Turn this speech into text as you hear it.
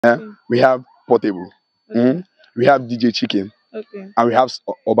We have Portable. We have DJ Chicken. And we have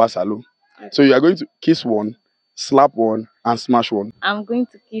Oba Salo. So you are going to kiss one, slap one, and smash one. I'm going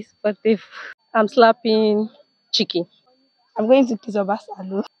to kiss Portable. I'm slapping Chicken. I'm going to kiss Oba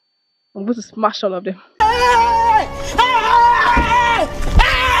Salo. I'm going to smash all of them.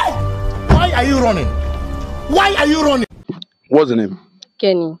 Why are you running? Why are you running? What's the name?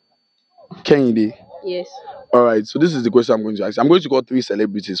 Kenny. Kenny Day. Yes. All right. So this is the question I'm going to ask. I'm going to call 3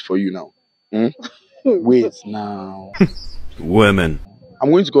 celebrities for you now. Wait now. Women. I'm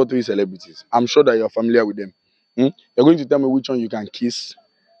going to call 3 celebrities. I'm sure that you're familiar with them. You're going to tell me which one you can kiss,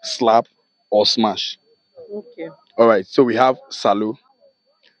 slap, or smash. Okay. All right. So we have Salo,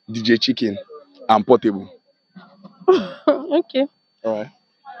 DJ Chicken, and Portable. Okay. All right.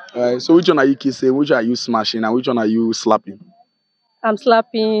 All right. So which one are you kissing? Which one are you smashing? And which one are you slapping? I'm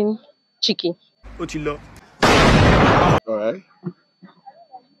slapping Chicken. All right.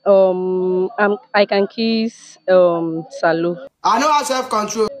 I can kiss Salo. I know how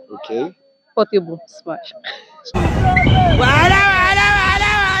self-control. Okay. Portable smash.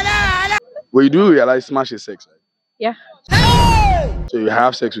 Well, you do realize smash is sex, right? Yeah. So you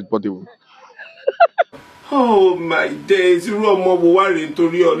have sex with Portable. Oh my days. All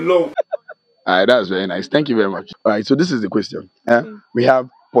right, that's very nice. Thank you very much. All right, so this is the question. We have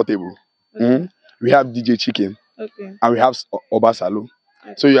Portable. We have DJ Chicken. And we have Oba Salo.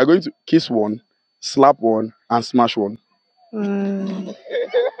 So you are going to kiss one, slap one, and smash one. I'm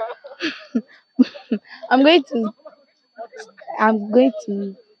going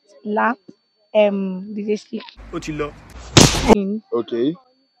to slap DJ Chicken. Okay.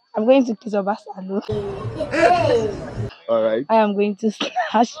 I'm going to kiss Oba Salo. All right. I am going to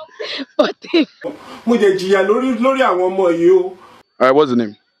smash Portable. All right, what's the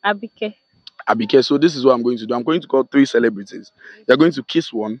name? Abike. Abike. So this is what I'm going to do. I'm going to call 3 celebrities. You're going to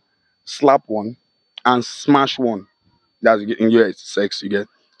kiss one, slap one, and smash one. That's in your sex, you get.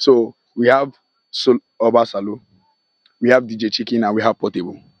 So we have Oba Salo, we have DJ Chicken, and we have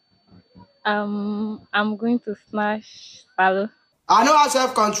Portable. I'm going to smash Salo. I know how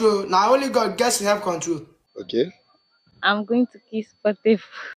self-control. Now only God gets self-control. Okay. I'm going to kiss Portable.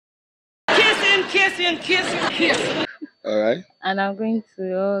 Kissing. All right. And I'm going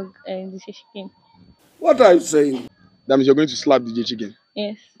to hug DJ Chicken. What are you saying? That means you're going to slap DJ Chicken.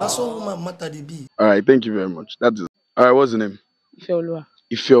 Yes. All right. Thank you very much. That is. All right. What's the name? Ifeoluwa.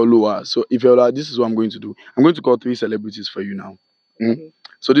 Ifeoluwa. So Ifeoluwa, this is what I'm going to do. I'm going to call 3 celebrities for you now. Okay.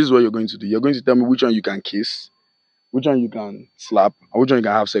 So this is what you're going to do. You're going to tell me which one you can kiss, which one you can slap, and which one you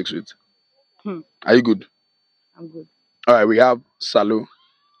can have sex with. Are you good? I'm good. All right. We have Salo,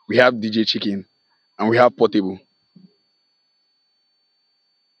 we have DJ Chicken, and we have Portable.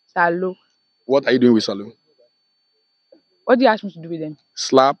 Salo. What are you doing with Salo? What do you ask me to do with them?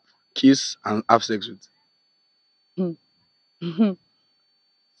 Slap, kiss, and have sex with.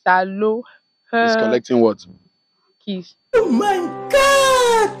 Salo. He's collecting what? Kiss. Oh my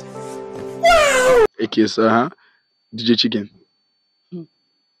God! Wow! A kiss, DJ Chicken.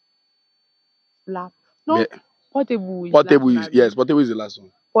 Slap. No. Yeah. Portable is Portable slap. is, yes, Portable is the last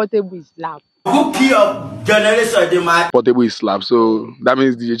one. Portable is slap. Who killed generation? Portable is slap, so that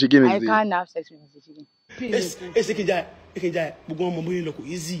means DJ Chicken is I can't have sex with DJ Chicken.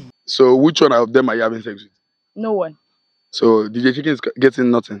 So which one of them are you having sex with? No one. So DJ Chicken is getting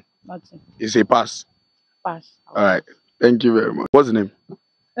nothing. Nothing. It's a pass. Pass. All right. Thank you very much. What's the name?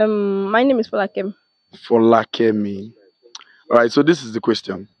 My name is Folakem. Folakemi. All right. So this is the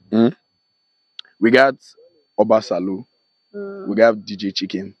question. We got Oba Salo, we have DJ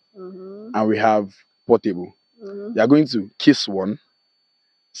Chicken, and we have Portable. You are going to kiss one,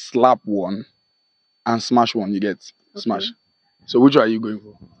 slap one, and smash one. You get smash. So which one are you going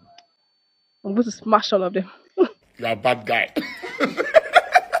for? I'm going to smash all of them. You're a bad guy.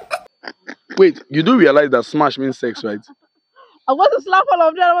 Wait, you do realize that smash means sex, right? I'm going to slap all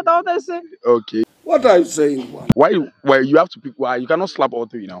of them. What I want to say. Okay. What are you saying? Why you have to pick? Why you cannot slap all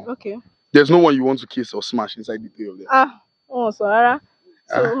 3 now? Okay. There's no one you want to kiss or smash inside the 3 of them. Sorry.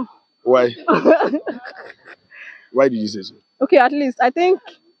 So why? Why did you say so? Okay, at least I think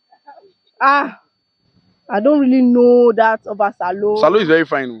I don't really know that Oba Salo. Salo is very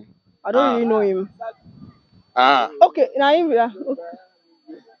fine. I don't really know him. Okay, now him. Okay.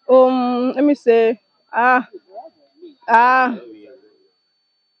 Let me say.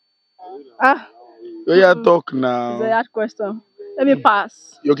 Yeah, talk now. It's a hard question. Let me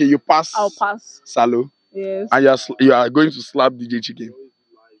pass. Okay, you pass. I'll pass. Salo. Yes. And you are going to slap DJ Chicken.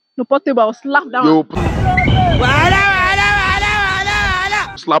 No, Portable. I'll slap that one.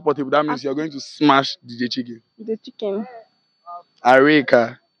 Slap Portable. That means you're going to smash DJ Chicken. The chicken.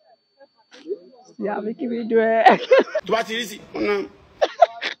 Areka. Yeah, making me do it.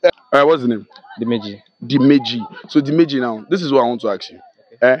 Alright, what's the name? Dimeji. Dimeji. So Dimeji now, this is what I want to ask you.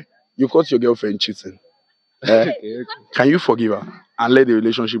 You caught your girlfriend cheating. Okay. Can you forgive her and let the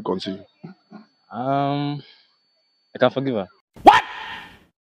relationship continue? I can forgive her.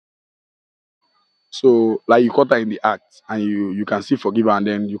 So like you caught her in the act and you can still forgive her and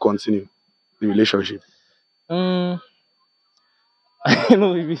then you continue the relationship. I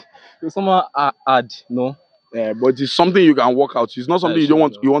know if someone add, no. But it's something you can work out. It's not something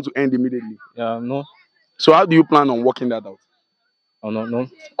Sure, you want to end immediately. Yeah, no. So how do you plan on working that out? Oh, no.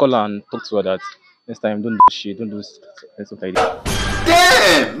 Call her and talk to her that next time don't do shit, don't do stuff like this.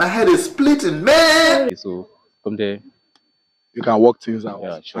 Damn, my head is splitting, man. So from there, You can work things out.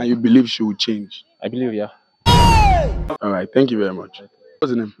 Yeah, sure. And you believe she will change. I believe, yeah. Alright, thank you very much.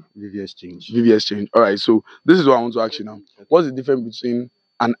 What's the name? Vivi Exchange. Vivi Exchange. Alright, so this is what I want to ask you now. What's the difference between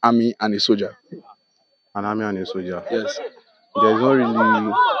an army and a soldier? An army and a soldier. Yes. There's not really,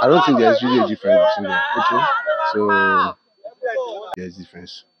 I don't think there's really a difference between them. Okay. So, there's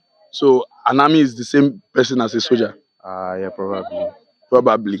difference. So an army is the same person as a soldier? Yeah, probably.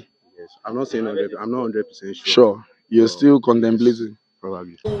 Probably. Yes. I'm not saying 100. I'm not 100% sure. Sure. You're still contemplating.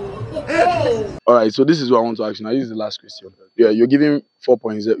 Probably. Alright, so this is what I want to ask you now. This is the last question. Yeah, you're giving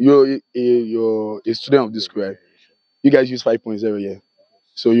 4.0. You're a student of this school, right? You guys use 5.0, yeah.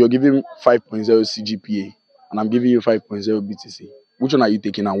 So you're giving 5.0 CGPA and I'm giving you 5.0 BTC. Which one are you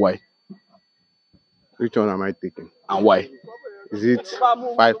taking and why? Which one am I taking? And why? Is it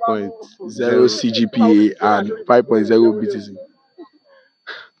 5.0 CGPA and 5.0 BTC?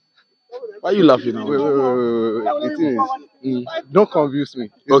 Why are you laughing now? Wait. The thing is, don't confuse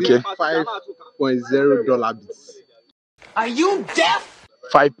me. Okay. Is it $5.0 bits? Are you deaf?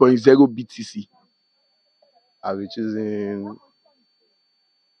 5.0 BTC. I'll be choosing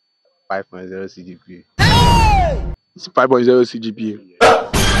 5.0 CGP. It's 5.0 CGPA.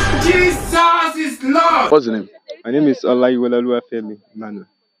 Jesus is Lord. What's the name? My name is Olayiwola Oluwafemi Emmanuel.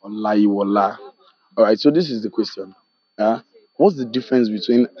 Olayiwola. Alright, so this is the question. What's the difference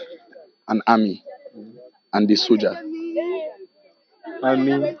between an army and a soldier?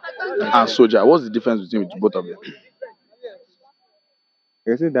 Army And soldier. What's the difference between both of them?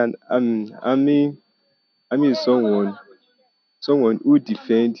 I say that army is someone who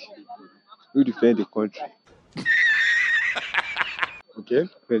defend the country. Okay.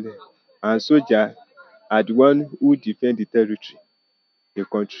 And soldier are the one who defend the territory, the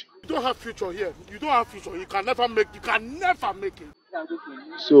country. You don't have future here. You don't have future. You can never make it.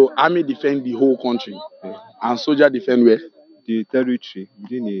 So army defend the whole country, and soldier defend where? The territory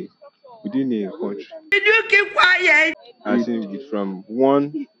within a country. Did you keep quiet? As in from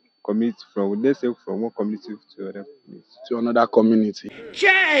one community, let's say from one community to another community. To another community.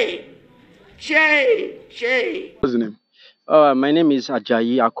 Che. What's the name? My name is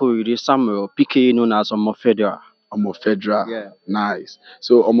Ajayi Akoride Samuel, PK known as Omo Federal. Omo Federal. Yeah. Nice.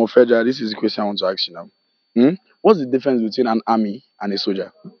 So Omo Federal, this is the question I want to ask you now. What's the difference between an army and a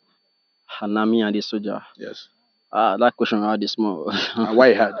soldier? An army and a soldier. Yes. That question I had is small. And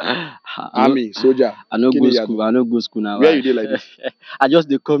why hard? Army, soldier. I no go school. I no go school now. Where you did like this? I just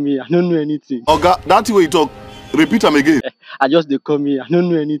they call me. I don't know anything. Oga, that's the way you talk. Repeat them again. I just they call me. I don't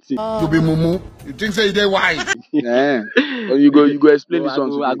know anything. You be mumu. You think say they wise? Yeah. Well, you go explain this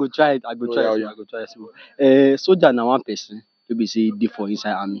one. I go try it. I go try it. Soldier na one person. You be say dey for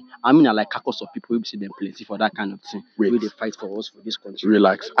inside army. Army na like carcass of people. You be say them plenty for that kind of thing. Wait. We they fight for us for this country.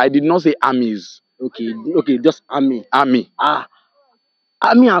 Relax. I did not say armies. Okay, just army. Army.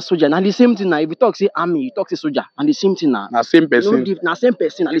 Army and soldier, now the same thing now. If you talk say army, you talk say soldier, and the same thing now. Now same person. No, same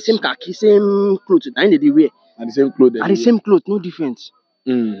person, and the same khaki, same clothes. Now they wear. And the same clothes. And the same clothes, no difference.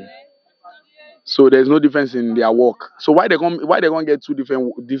 So there's no difference in their work. So why they gonna get two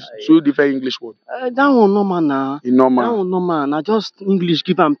different English words? That one normal now. Normal. That one normal. Now just English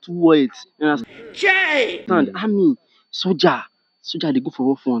give them two words. You understand? Che. Army, soldier, they go for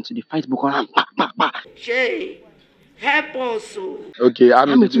war front. They fight Boko Haram. Che. Help us. Okay,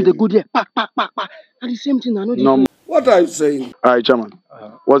 army too. They go there. And the same thing. I know. No. What are you saying? All right, Chairman.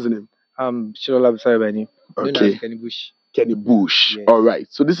 What's the name? Shirola Busari by name. Okay. Kenny Bush. Kenny Bush. Yes. All right.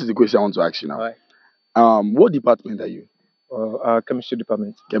 So this is the question I want to ask you now. All right. What department are you? Chemistry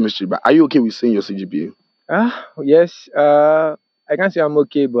department. Chemistry. But are you okay with saying your CGPA? Yes. I can't say I'm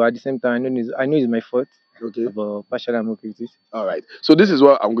okay, but at the same time, I know it's my fault. Okay. But partially, I'm okay with it. All right. So this is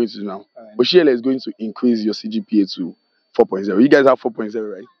what I'm going to do now. Right. Osiele is going to increase your CGPA to 4.0. You guys have 4.0,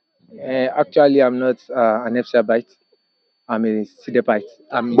 right? Actually, I'm not an FCE bite. I'm a CDPite.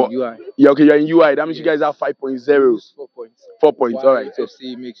 I'm in UI. Yeah, okay, you're in UI. That means you guys have 5.0. 4 points. 4 points. All right.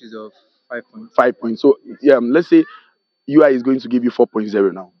 FCE makes use of 5 points. 5 points. So let's say UI is going to give you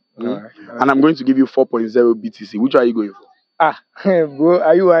 4.0 now. Alright. And I'm going to give you 4.0 BTC. Which one are you going for? Bro,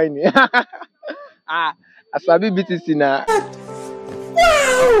 are you whining? I sabi BTC now.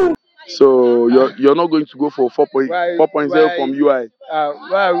 So you're not going to go for 4.0 from UI.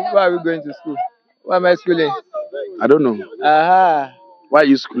 Why are we going to school? Why am I schooling? I don't know. Why are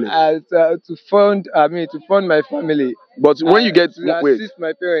you schooling? To fund my family. But when you get to assist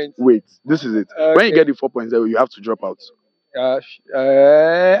my parents. wait, this is it. When you get the 4.0, you have to drop out.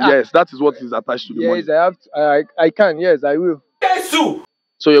 Yes, that is what is attached to the money. Yes, I have. I can. Yes, I will.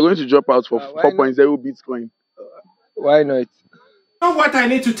 So you're going to drop out for why 4.0 Bitcoin. Why not? You know what I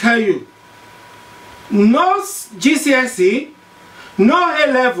need to tell you? No GCSE, no A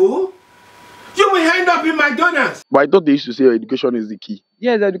level, you will end up in McDonald's. But I thought they used to say education is the key.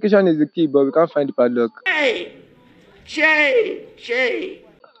 Yes, education is the key, but we can't find the padlock.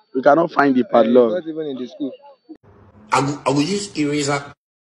 We cannot find the padlock. Not even in the school. I will use eraser.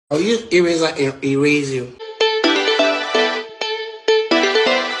 I will use eraser and erase you.